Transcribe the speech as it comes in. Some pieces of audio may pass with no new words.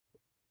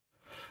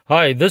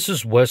Hi, this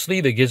is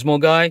Wesley, the Gizmo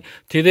Guy.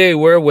 Today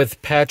we're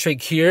with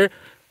Patrick here.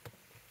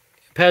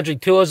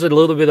 Patrick, tell us a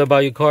little bit about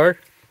your car.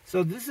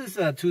 So this is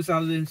a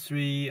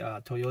 2003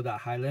 Toyota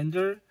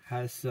Highlander.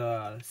 Has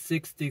a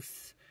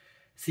 6-disc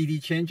CD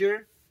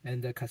changer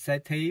and the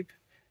cassette tape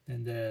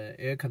and the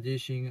air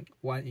conditioning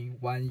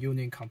one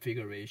unit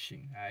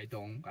configuration.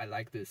 I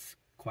like this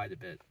quite a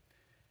bit.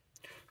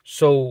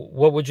 So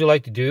what would you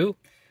like to do?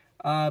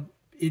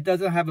 It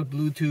doesn't have a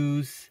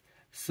Bluetooth,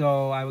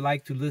 so I would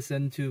like to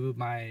listen to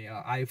my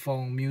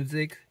iPhone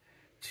music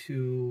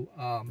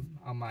on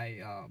my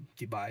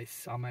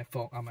device, on my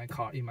phone,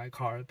 in my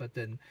car. But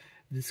then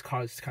this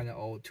car is kind of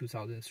old,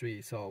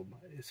 2003, so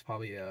it's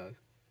probably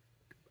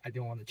I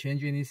don't want to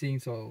change anything,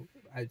 so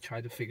I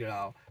try to figure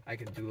out I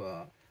can do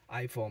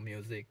iPhone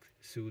music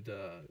through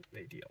the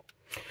radio.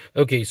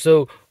 Okay,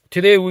 so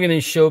today we're going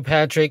to show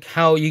Patrick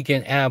how you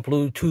can add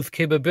Bluetooth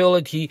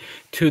capability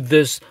to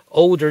this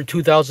older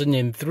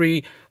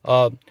 2003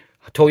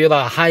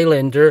 Toyota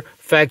Highlander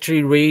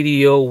factory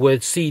radio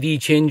with CD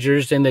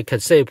changers and the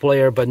cassette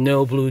player, but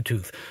no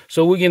Bluetooth.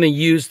 So we're going to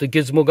use the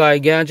Gizmo Guy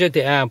Gadget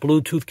to add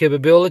Bluetooth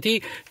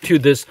capability to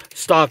this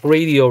stock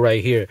radio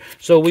right here.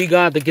 So we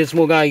got the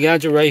Gizmo Guy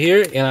Gadget right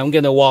here, and I'm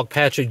going to walk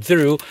Patrick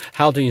through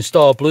how to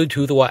install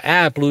Bluetooth or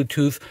add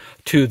Bluetooth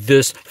to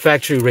this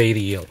factory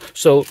radio.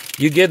 So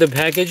you get the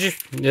package,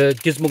 the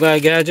Gizmo Guy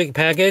Gadget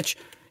package,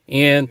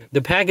 and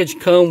the package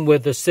comes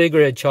with a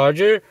cigarette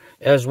charger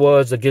as well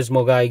as the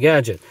Gizmo Guy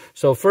Gadget.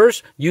 So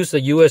first, use the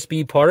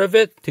USB part of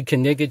it to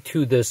connect it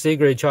to the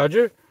cigarette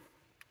charger.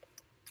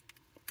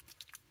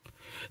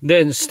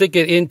 Then stick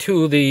it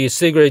into the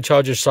cigarette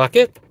charger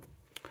socket.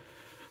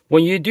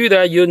 When you do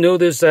that, you'll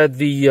notice that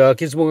the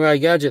Gizmo Guy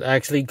Gadget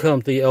actually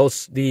comes, the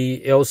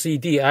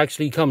LCD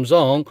actually comes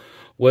on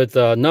with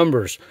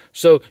numbers.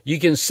 So you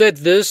can set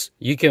this,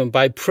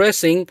 by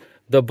pressing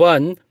the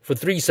button for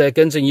 3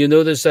 seconds, and you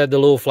notice that the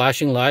little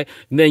flashing light,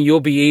 and then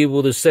you'll be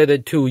able to set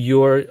it to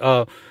your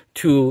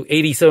to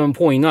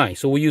 87.9.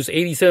 So we use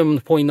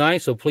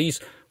 87.9, so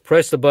please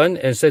press the button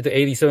and set to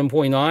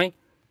 87.9.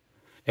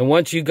 And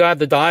once you got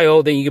the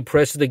dial, then you can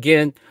press it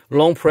again,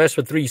 long press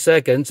for 3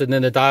 seconds, and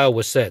then the dial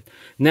was set.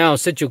 Now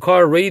set your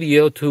car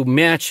radio to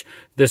match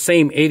the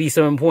same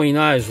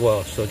 87.9 as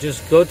well. So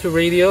just go to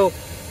radio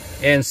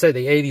and set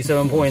the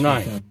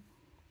 87.9.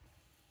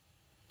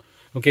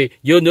 Okay,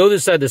 you'll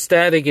notice that the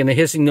static and the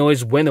hissing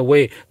noise went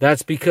away.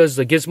 That's because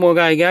the Gizmo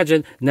Guy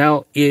Gadget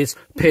now is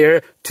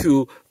paired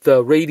to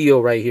the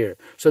radio right here.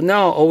 So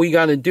now all we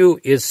got to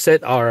do is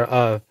set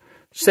our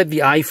set the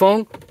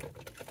iPhone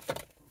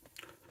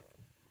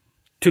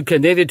to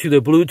connect it to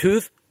the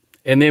Bluetooth,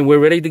 and then we're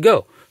ready to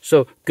go.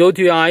 So go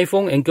to your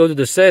iPhone and go to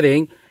the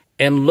setting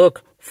and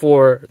look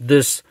for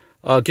this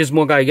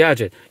Gizmo Guy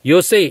Gadget.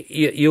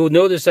 You'll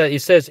notice that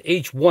it says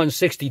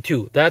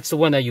H162. That's the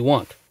one that you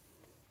want.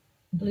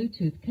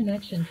 Bluetooth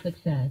connection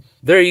success.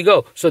 There you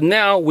go. So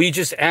now we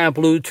just add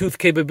Bluetooth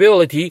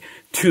capability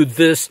to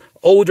this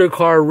older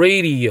car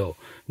radio.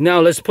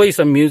 Now let's play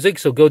some music.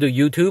 So go to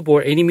YouTube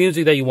or any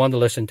music that you want to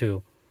listen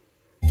to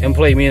and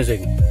play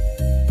music.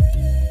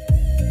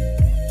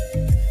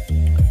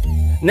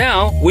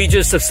 Now we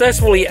just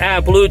successfully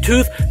add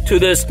Bluetooth to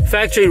this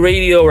factory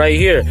radio right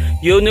here.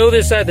 You'll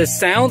notice that the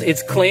sound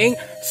is clean,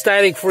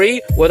 static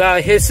free,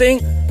 without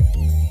hissing.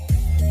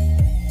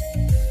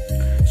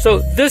 So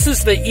this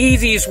is the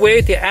easiest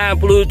way to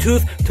add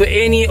Bluetooth to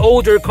any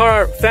older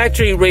car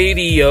factory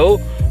radio.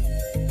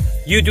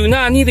 You do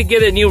not need to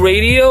get a new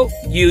radio.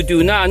 You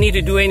do not need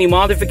to do any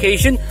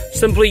modification.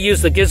 Simply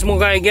use the Gizmo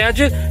Guy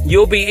Gadget.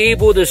 You'll be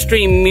able to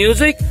stream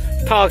music,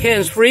 talk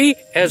hands-free,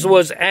 as well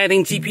as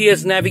adding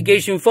GPS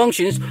navigation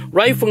functions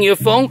right from your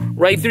phone,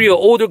 right through your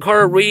older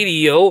car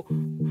radio,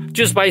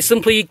 just by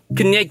simply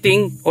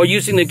connecting or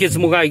using the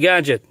Gizmo Guy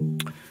Gadget.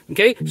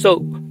 Okay,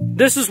 so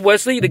this is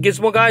Wesley, the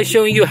Gizmo Guy,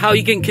 showing you how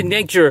you can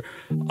connect your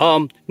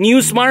new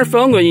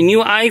smartphone or your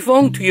new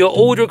iPhone to your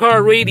older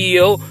car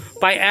radio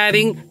by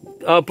adding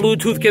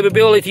Bluetooth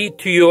capability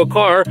to your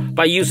car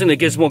by using the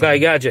Gizmo Guy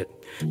Gadget.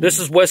 This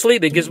is Wesley,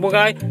 the Gizmo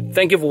Guy.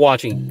 Thank you for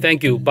watching.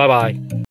 Thank you. Bye-bye.